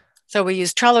 So we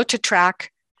use Trello to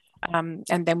track, and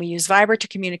then we use Viber to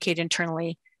communicate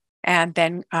internally, and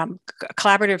then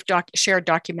collaborative shared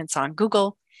documents on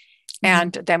Google.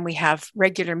 And then we have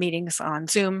regular meetings on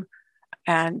Zoom.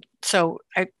 And so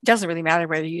it doesn't really matter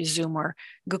whether you use Zoom or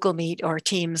Google Meet or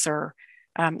Teams or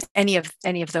any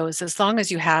of those, as long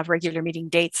as you have regular meeting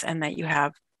dates and that you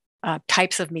have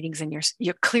types of meetings, and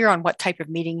you're clear on what type of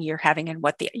meeting you're having and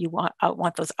what you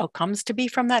want those outcomes to be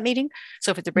from that meeting. So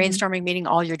if it's a brainstorming meeting,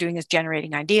 all you're doing is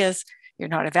generating ideas. You're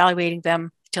not evaluating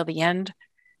them till the end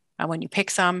when you pick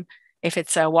some. If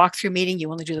it's a walkthrough meeting,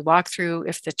 you only do the walkthrough.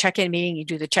 If it's a check-in meeting, you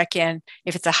do the check-in.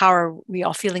 If it's a how are we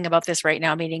all feeling about this right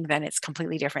now meeting, then it's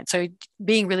completely different. So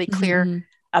being really clear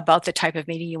about the type of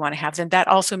meeting you want to have, then that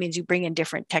also means you bring in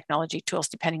different technology tools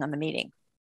depending on the meeting.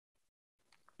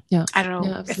 Yeah, I don't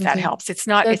know if that helps.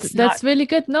 That's really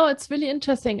good. No, it's really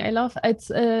interesting. I love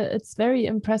it's very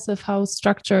impressive how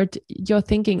structured your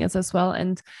thinking is as well.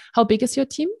 And how big is your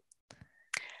team?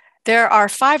 There are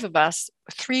 5 of us,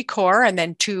 3 core and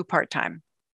then 2 part-time.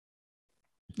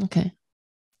 Okay.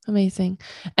 Amazing.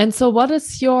 And so what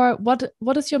is your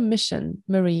mission,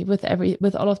 Marie,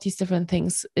 with all of these different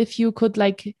things? If you could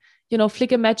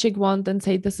flick a magic wand and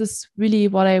say, this is really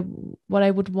what I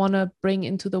would want to bring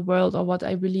into the world, or what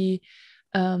I really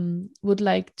would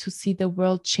like to see the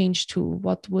world change to,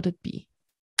 what would it be?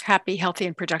 Happy, healthy,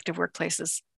 and productive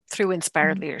workplaces through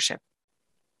inspired leadership.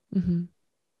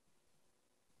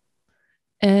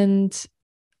 And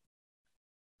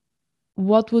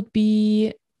what would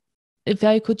be, if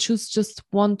I could choose just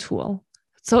one tool?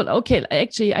 So, okay,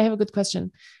 actually, I have a good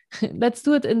question. Let's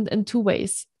do it in 2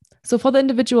 ways. So for the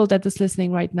individual that is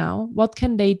listening right now, what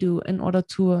can they do in order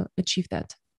to achieve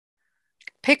that?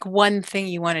 Pick one thing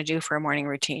you want to do for a morning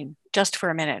routine, just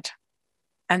for a minute,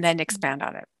 and then expand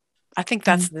on it. I think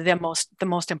that's the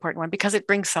most important one, because it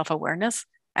brings self-awareness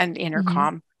and inner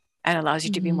calm, and allows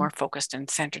you to be more focused and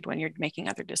centered when you're making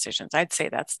other decisions. I'd say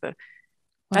that's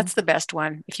the best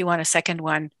one. If you want a second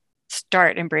one,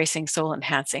 start embracing soul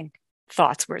enhancing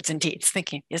thoughts, words, and deeds.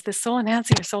 Thinking, is this soul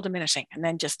enhancing or soul diminishing? And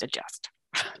then just adjust.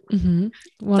 So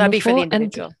that'd be for the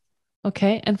individual.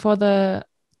 And for the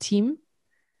team?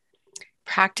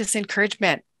 Practice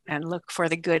encouragement and look for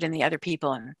the good in the other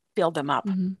people and build them up.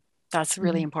 That's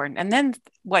really important. And then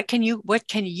what can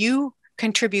you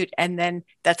contribute, and then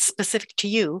that's specific to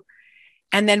you,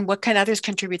 and then what can others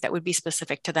contribute that would be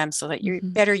specific to them, so that you're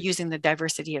better using the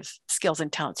diversity of skills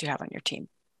and talents you have on your team.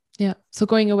 Yeah. So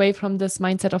going away from this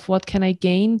mindset of what can I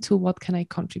gain to what can I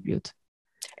contribute?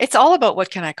 It's all about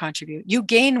what can I contribute. You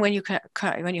gain when you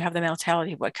have the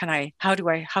mentality of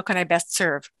how can I best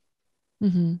serve?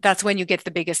 That's when you get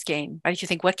the biggest gain. But if you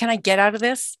think, what can I get out of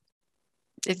this?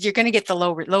 You're going to get the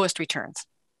lowest returns.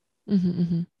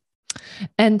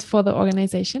 And for the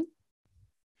organization?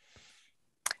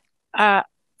 I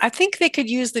think they could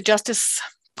use the justice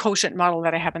quotient model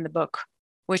that I have in the book,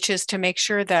 which is to make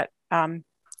sure that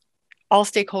all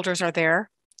stakeholders are there,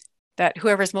 that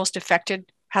whoever's most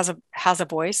affected has a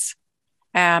voice,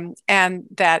 and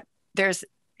that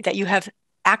you have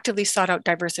actively sought out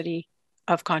diversity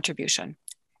of contribution.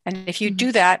 And if you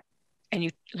do that and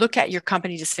you look at your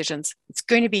company decisions, it's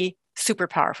going to be super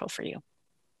powerful for you.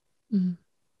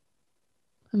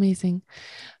 Amazing.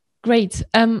 Great.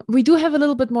 We do have a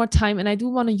little bit more time, and I do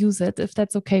want to use it, if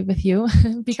that's okay with you,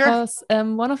 because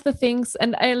one of the things,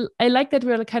 and I like that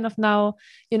we're kind of now,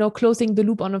 closing the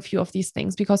loop on a few of these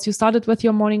things, because you started with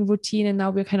your morning routine, and now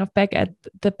we're kind of back at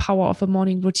the power of a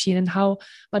morning routine and how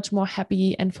much more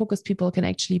happy and focused people can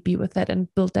actually be with that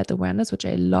and build that awareness, which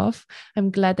I love. I'm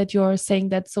glad that you're saying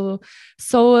that so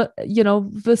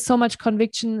with so much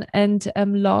conviction and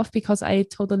love, because I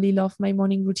totally love my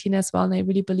morning routine as well, and I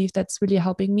really believe that's really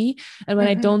helping me. me. And when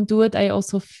I don't do it, I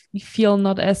also feel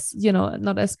not as,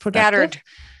 not as productive. Scattered.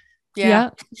 Yeah.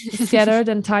 Scattered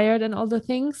and tired and all the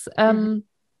things.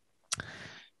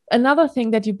 Another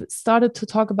thing that you started to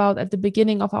talk about at the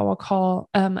beginning of our call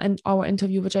and our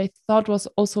interview, which I thought was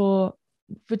also,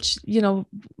 which,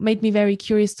 made me very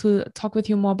curious to talk with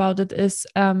you more about it, is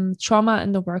trauma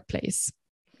in the workplace.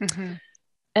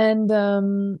 And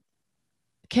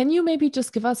can you maybe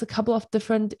just give us a couple of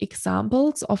different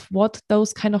examples of what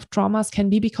those kind of traumas can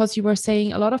be? Because you were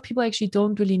saying a lot of people actually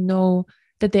don't really know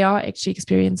that they are actually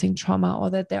experiencing trauma,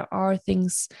 or that there are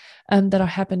things that are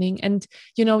happening. And,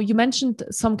 you mentioned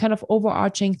some kind of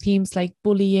overarching themes like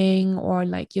bullying or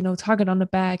like, target on the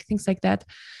back, things like that.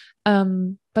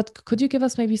 But could you give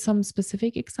us maybe some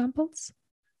specific examples?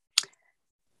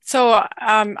 So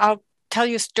I'll tell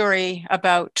you a story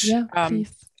about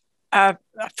a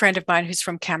friend of mine who's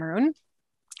from Cameroon.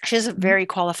 She's a very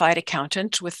qualified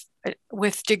accountant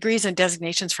with degrees and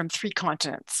designations from 3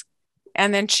 continents.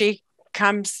 And then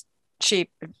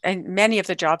and many of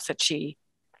the jobs that she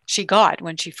got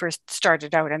when she first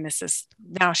started out, and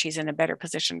now she's in a better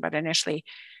position, but initially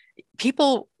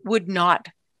people would not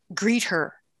greet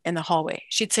her in the hallway.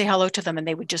 She'd say hello to them and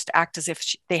they would just act as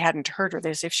if they hadn't heard her,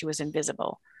 as if she was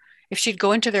invisible. If she'd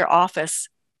go into their office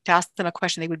to ask them a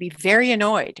question, they would be very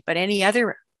annoyed. But any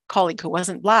other colleague who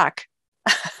wasn't Black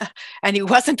and who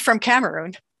wasn't from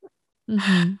Cameroon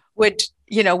would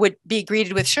be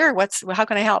greeted with, sure, how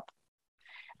can I help?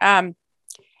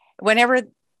 Whenever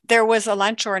there was a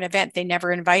lunch or an event, they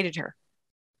never invited her.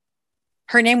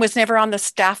 Her name was never on the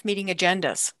staff meeting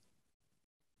agendas.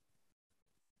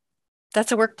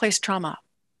 That's a workplace trauma.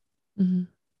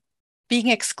 Being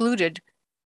excluded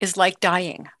is like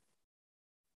dying.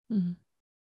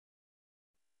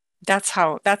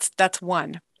 That's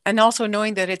one. And also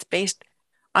knowing that it's based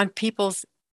on people's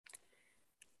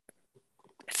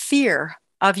fear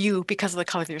of you because of the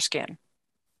color of your skin.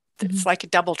 It's like a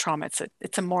double trauma.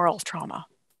 It's a moral trauma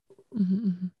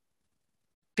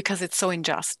because it's so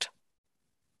unjust.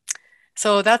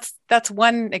 So that's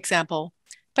one example.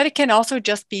 But it can also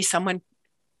just be someone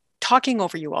talking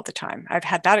over you all the time. I've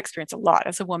had that experience a lot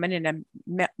as a woman in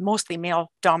a mostly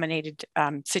male-dominated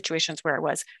situations where I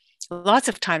was. Lots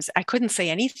of times I couldn't say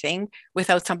anything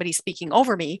without somebody speaking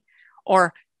over me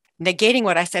or negating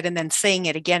what I said and then saying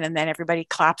it again, and then everybody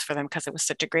claps for them because it was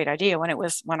such a great idea when I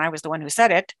was the one who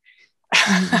said it.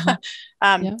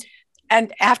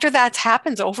 And after that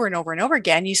happens over and over and over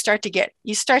again, you start to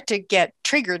get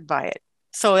triggered by it.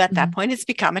 So at that point, it's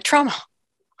become a trauma,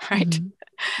 right?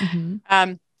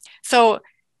 So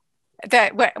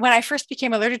that when I first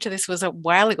became alerted to this was a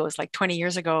while ago. It was like 20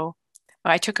 years ago.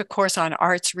 I took a course on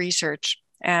arts research,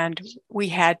 and we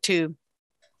had to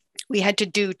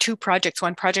do 2 projects.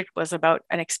 One project was about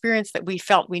an experience that we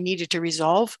felt we needed to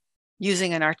resolve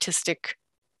using an artistic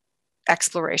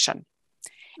exploration.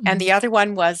 And the other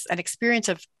one was an experience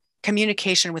of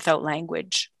communication without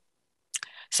language.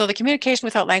 So the communication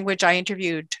without language, I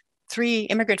interviewed 3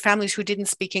 immigrant families who didn't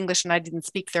speak English and I didn't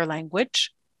speak their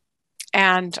language.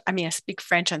 And I mean, I speak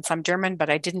French and some German, but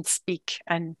I didn't speak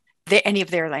any of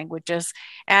their languages.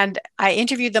 And I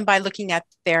interviewed them by looking at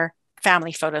their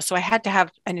family photos. So I had to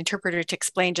have an interpreter to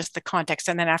explain just the context.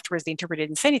 And then afterwards, the interpreter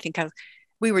didn't say anything because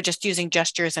we were just using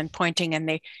gestures and pointing, and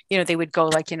they would go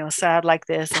like, sad like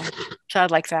this and sad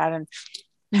like that and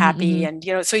happy. And,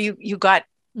 so you got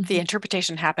the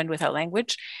interpretation happened without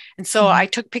language. And so I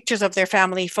took pictures of their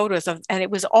family photos and it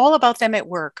was all about them at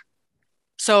work.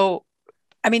 So,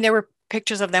 I mean, there were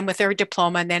pictures of them with their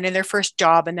diploma and then in their first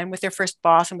job and then with their first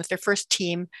boss and with their first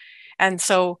team. And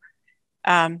so,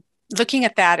 looking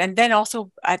at that, and then also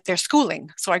at their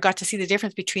schooling. So I got to see the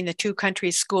difference between the 2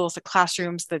 countries' schools, the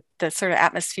classrooms, the sort of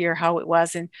atmosphere, how it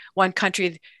was. In one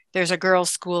country, there's a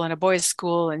girls' school and a boys'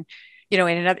 school. And, in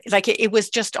another, like it was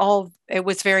just it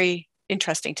was very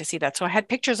interesting to see that. So I had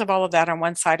pictures of all of that on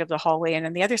one side of the hallway. And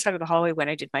on the other side of the hallway, when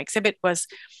I did my exhibit, was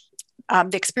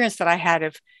the experience that I had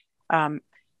of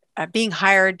being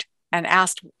hired and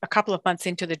asked a couple of months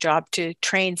into the job to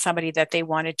train somebody that they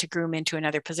wanted to groom into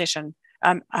another position.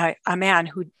 A man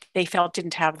who they felt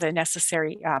didn't have the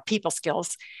necessary people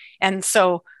skills. And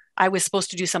so I was supposed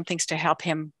to do some things to help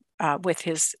him with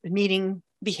his meeting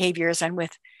behaviors and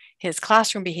with his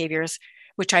classroom behaviors,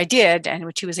 which I did, and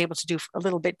which he was able to do a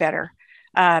little bit better.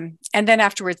 And then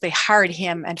afterwards, they hired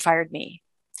him and fired me.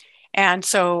 And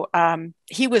so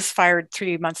he was fired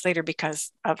 3 months later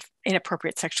because of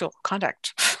inappropriate sexual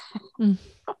conduct.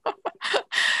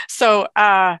 So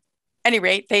any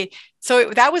rate,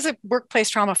 that was a workplace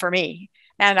trauma for me.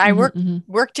 And I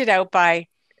worked it out by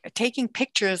taking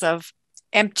pictures of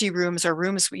empty rooms or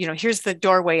rooms, here's the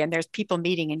doorway and there's people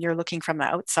meeting and you're looking from the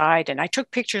outside. And I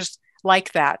took pictures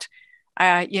like that.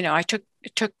 I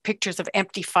took pictures of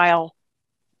empty file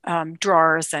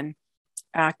drawers and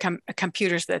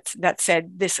computers that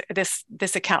said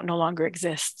this account no longer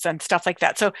exists and stuff like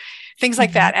that. So things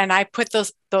like that. And I put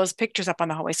those pictures up on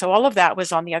the hallway. So all of that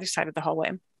was on the other side of the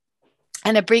hallway,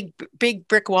 and a big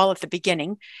brick wall at the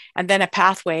beginning, and then a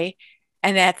pathway,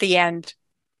 and at the end,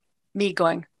 me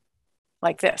going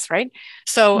like this, right?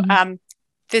 So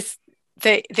the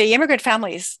immigrant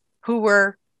families who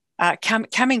were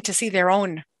coming to see their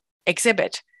own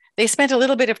exhibit, they spent a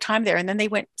little bit of time there, and then they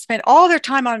spent all their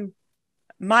time on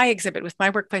my exhibit with my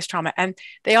workplace trauma, and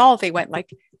they went like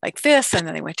this, and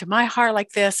then they went to my heart like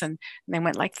this, and they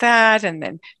went like that, and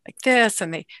then like this,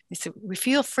 and they said, we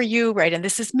feel for you, right? And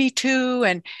this is me too,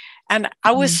 and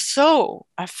I was so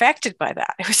affected by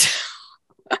that. It was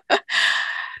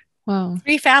wow.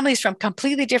 3 families from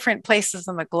completely different places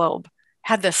on the globe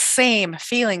had the same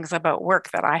feelings about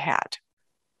work that I had.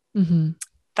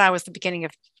 That was the beginning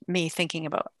of me thinking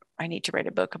about, I need to write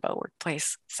a book about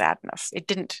workplace sadness. It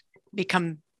didn't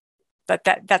become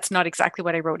that's not exactly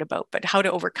what I wrote about, but how to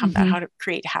overcome that, how to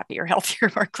create happier, healthier,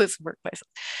 more inclusive workplaces.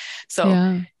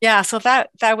 So so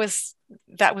that was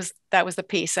the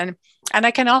piece. And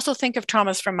I can also think of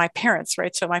traumas from my parents,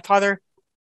 right? So my father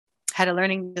had a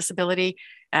learning disability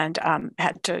and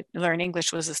had to learn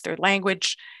English was his 3rd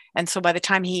language. And so by the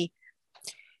time he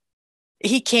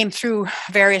came through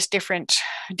various different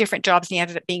jobs, and he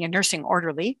ended up being a nursing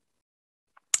orderly.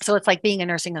 So it's like being a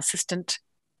nursing assistant,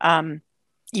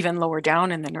 even lower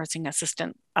down in the nursing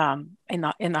assistant in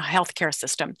the healthcare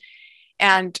system.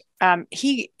 And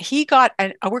he got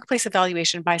a workplace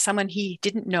evaluation by someone he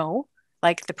didn't know,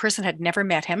 like the person had never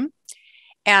met him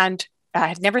and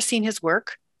had never seen his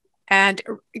work, and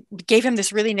gave him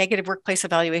this really negative workplace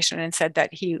evaluation and said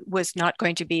that he was not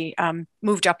going to be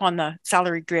moved up on the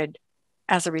salary grid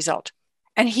as a result.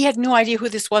 And he had no idea who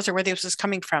this was or where this was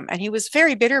coming from. And he was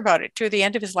very bitter about it to the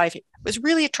end of his life. It was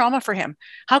really a trauma for him.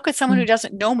 How could someone who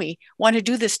doesn't know me want to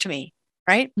do this to me?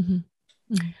 Right.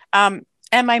 And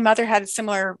my mother had a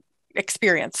similar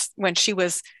experience when she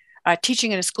was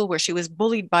teaching in a school where she was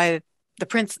bullied by the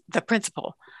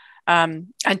principal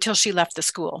until she left the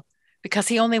school, because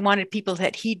he only wanted people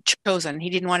that he'd chosen. He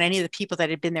didn't want any of the people that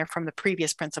had been there from the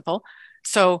previous principal.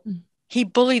 So he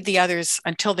bullied the others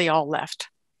until they all left.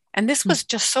 And this was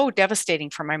just so devastating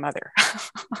for my mother.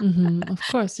 Of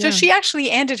course. Yeah. So she actually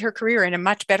ended her career in a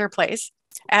much better place.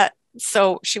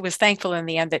 So she was thankful in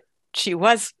the end that she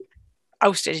was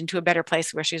ousted into a better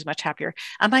place where she was much happier.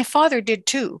 And my father did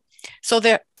too. So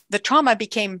the trauma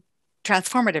became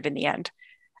transformative in the end.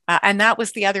 And that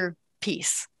was the other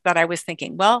piece that I was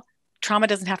thinking, well, trauma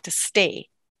doesn't have to stay.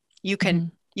 You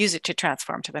can use it to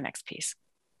transform to the next piece.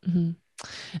 And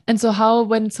so how,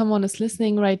 when someone is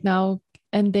listening right now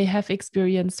and they have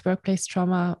experienced workplace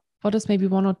trauma, what is maybe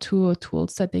 1 or 2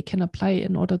 tools that they can apply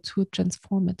in order to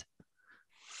transform it?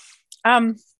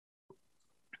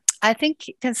 I think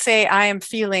you can say I am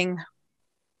feeling,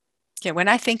 when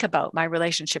I think about my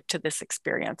relationship to this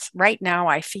experience, right now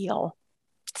I feel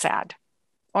sad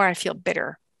or I feel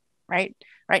bitter, right?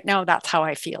 Right now, that's how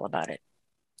I feel about it.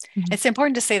 It's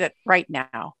important to say that right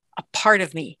now, a part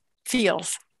of me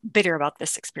feels bitter about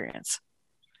this experience.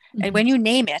 And when you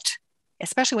name it,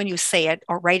 especially when you say it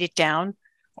or write it down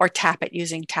or tap it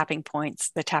using tapping points,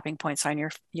 the tapping points on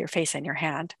your face and your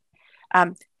hand,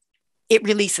 it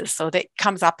releases. So that it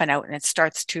comes up and out and it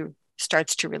starts to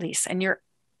release. And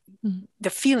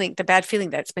the bad feeling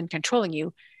that's been controlling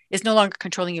you is no longer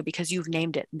controlling you because you've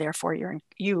named it. And therefore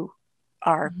you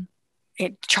are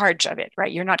in charge of it,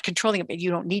 right? You're not controlling it, but you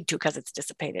don't need to because it's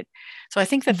dissipated. So I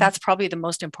think that that's probably the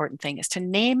most important thing, is to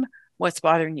name what's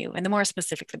bothering you. And the more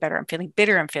specific, the better. I'm feeling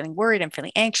bitter. I'm feeling worried. I'm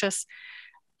feeling anxious.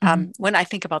 When I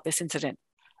think about this incident,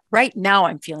 right now,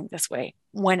 I'm feeling this way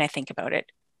when I think about it.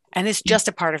 And it's just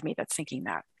a part of me that's thinking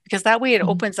that, because that way it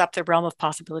opens up the realm of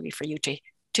possibility for you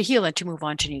to heal and to move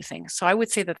on to new things. So I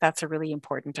would say that that's a really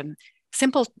important and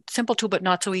simple tool, but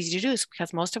not so easy to do,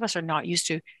 because most of us are not used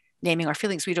to naming our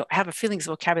feelings. We don't have a feelings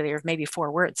vocabulary of maybe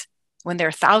 4 words when there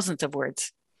are thousands of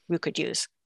words we could use.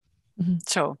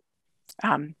 So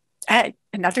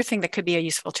another thing that could be a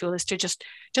useful tool is to just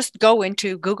go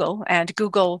into Google and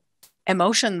Google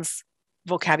emotions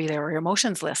vocabulary or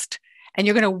emotions list. And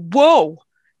you're going to, whoa,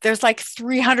 there's like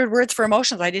 300 words for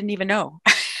emotions I didn't even know.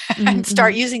 And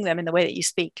start using them in the way that you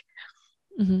speak.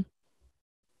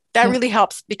 That really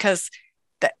helps, because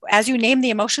as you name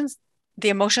the emotions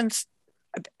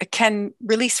can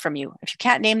release from you. If you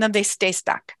can't name them, they stay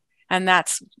stuck. And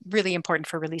that's really important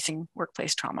for releasing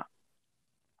workplace trauma.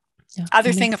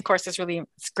 Other thing, of course, is really,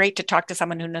 it's great to talk to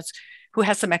someone who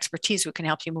has some expertise who can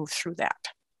help you move through that.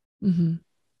 Mm-hmm.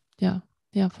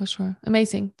 Yeah, for sure.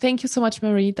 Amazing. Thank you so much,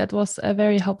 Marie. That was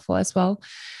very helpful as well.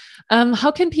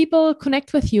 How can people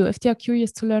connect with you if they're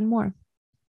curious to learn more?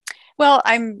 Well,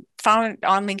 I'm found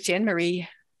on LinkedIn, Marie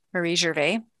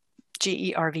Gervais,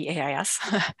 Gervais.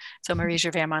 So Marie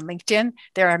Gervais, I'm on LinkedIn.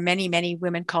 There are many, many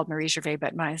women called Marie Gervais,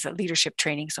 but mine is a leadership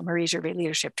training. So Marie Gervais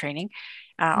Leadership Training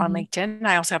on LinkedIn.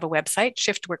 I also have a website,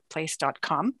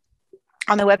 shiftworkplace.com.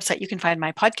 On the website, you can find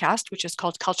my podcast, which is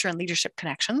called Culture and Leadership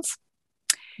Connections.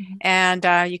 And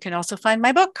you can also find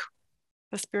my book,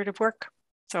 The Spirit of Work.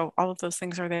 So all of those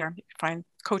things are there. You can find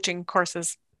coaching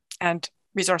courses and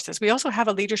resources. We also have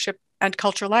a leadership and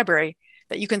culture library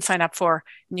that you can sign up for,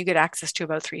 and you get access to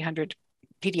about 300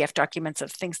 PDF documents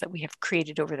of things that we have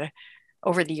created over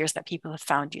the years that people have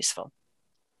found useful.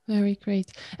 Very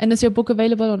great. And is your book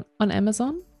available on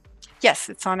Amazon? Yes,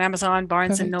 it's on Amazon,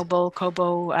 Barnes & Noble,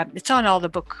 Kobo. It's on all the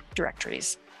book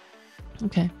directories.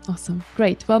 Okay, awesome.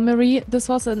 Great. Well, Marie, this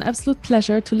was an absolute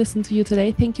pleasure to listen to you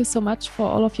today. Thank you so much for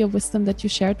all of your wisdom that you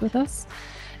shared with us.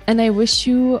 And I wish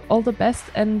you all the best.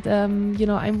 And,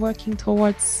 I'm working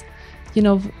towards,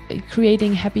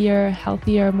 creating happier,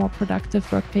 healthier, more productive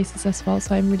workplaces as well.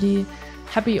 So I'm really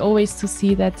happy always to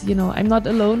see that, I'm not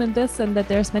alone in this and that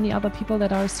there's many other people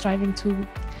that are striving to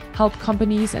help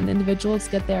companies and individuals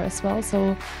get there as well.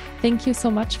 So thank you so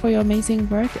much for your amazing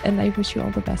work. And I wish you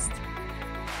all the best.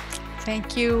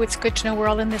 Thank you. It's good to know we're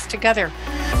all in this together.